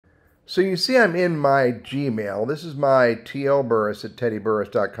So you see I'm in my Gmail. This is my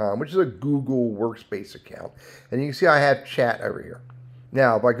tlburris@teddyburris.com, which is a Google Workspace account. And you can see I have chat over here.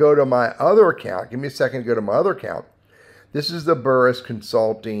 Now, if I go to my other account, give me a second to go to my other account. This is the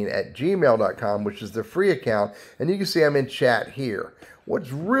burrisconsulting@gmail.com, which is the free account. And you can see I'm in chat here.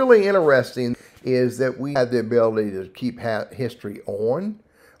 What's really interesting is that we have the ability to keep history on,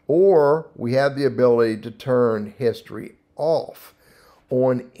 or we have the ability to turn history off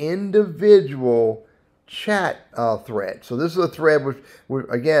on individual chat threads. So this is a thread with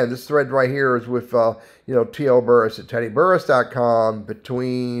again, this thread right here is with tlburris@teddyburris.com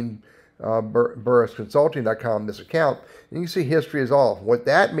between burrisconsulting.com, this account. And you can see history is off. What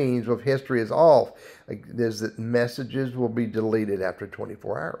that means with history is off is that messages will be deleted after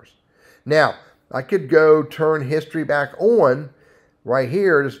 24 hours. Now, I could go turn history back on right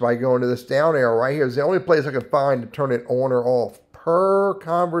here just by going to this down arrow right here. It's the only place I can find to turn it on or off per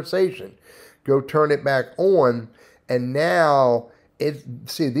conversation. Go turn it back on, and now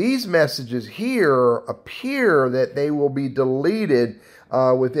see these messages here appear that they will be deleted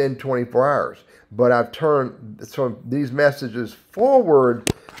within 24 hours. But I've turned so these messages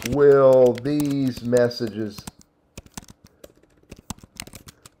forward. Will these messages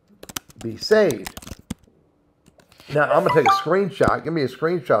be saved? Now I'm gonna take a screenshot. Give me a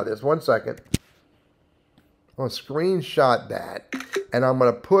screenshot of this. 1 second. I'm going to screenshot that, and I'm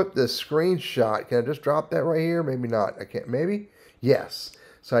going to put the screenshot. Can I just drop that right here? Maybe not. I can't. Maybe? Yes.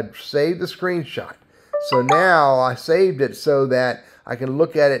 So I saved the screenshot. So now I saved it so that I can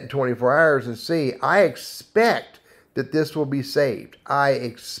look at it in 24 hours and see. I expect that this will be saved. I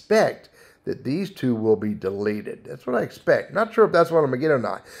expect that these two will be deleted. That's what I expect. Not sure if that's what I'm going to get or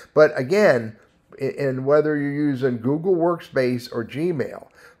not. But again, and whether you're using Google Workspace or Gmail,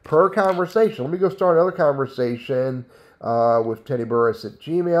 per conversation. Let me go start another conversation with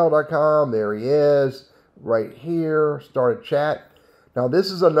teddyburris@gmail.com. There he is, right here. Start a chat. Now this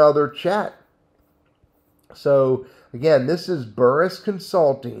is another chat. So again, this is Burris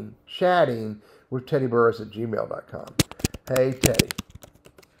Consulting chatting with teddyburris@gmail.com. Hey Teddy.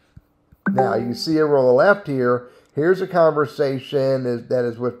 Now you can see over on the left here, here's a conversation that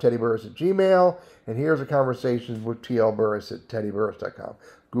is with teddyburris@gmail, and here's a conversation with tlburris@teddyburris.com.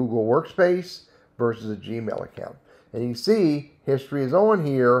 Google Workspace versus a Gmail account. And you can see history is on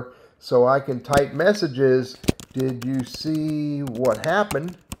here, so I can type messages. Did you see what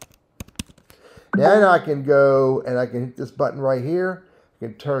happened? Then I can go and I can hit this button right here. I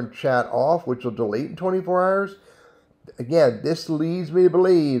can turn chat off, which will delete in 24 hours. Again, this leads me to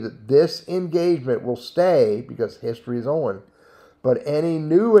believe that this engagement will stay because history is on. But any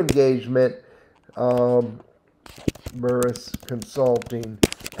new engagement,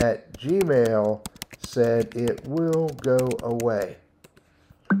 burrisconsulting@gmail said it will go away.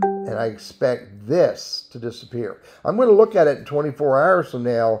 And I expect this to disappear. I'm going to look at it in 24 hours from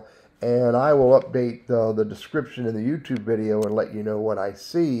now, and I will update the description in the YouTube video and let you know what I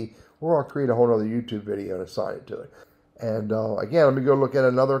see, or I'll create a whole other YouTube video and assign it to it. And again, let me go look at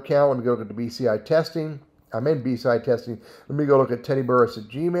another account. Let me go look at the BCI testing. I'm in BCI testing. Let me go look at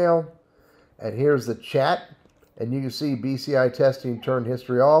teddyburris@gmail. And here's the chat. And you can see BCI testing turned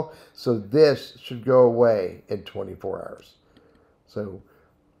history off. So this should go away in 24 hours. So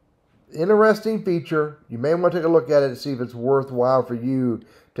interesting feature. You may want to take a look at it and see if it's worthwhile for you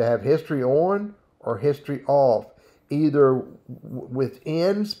to have history on or history off, either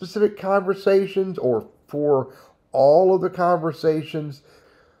within specific conversations or for all of the conversations.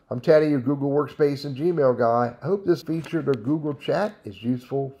 I'm Teddy, your Google Workspace and Gmail guy. I hope this feature of Google Chat is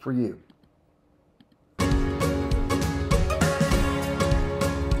useful for you.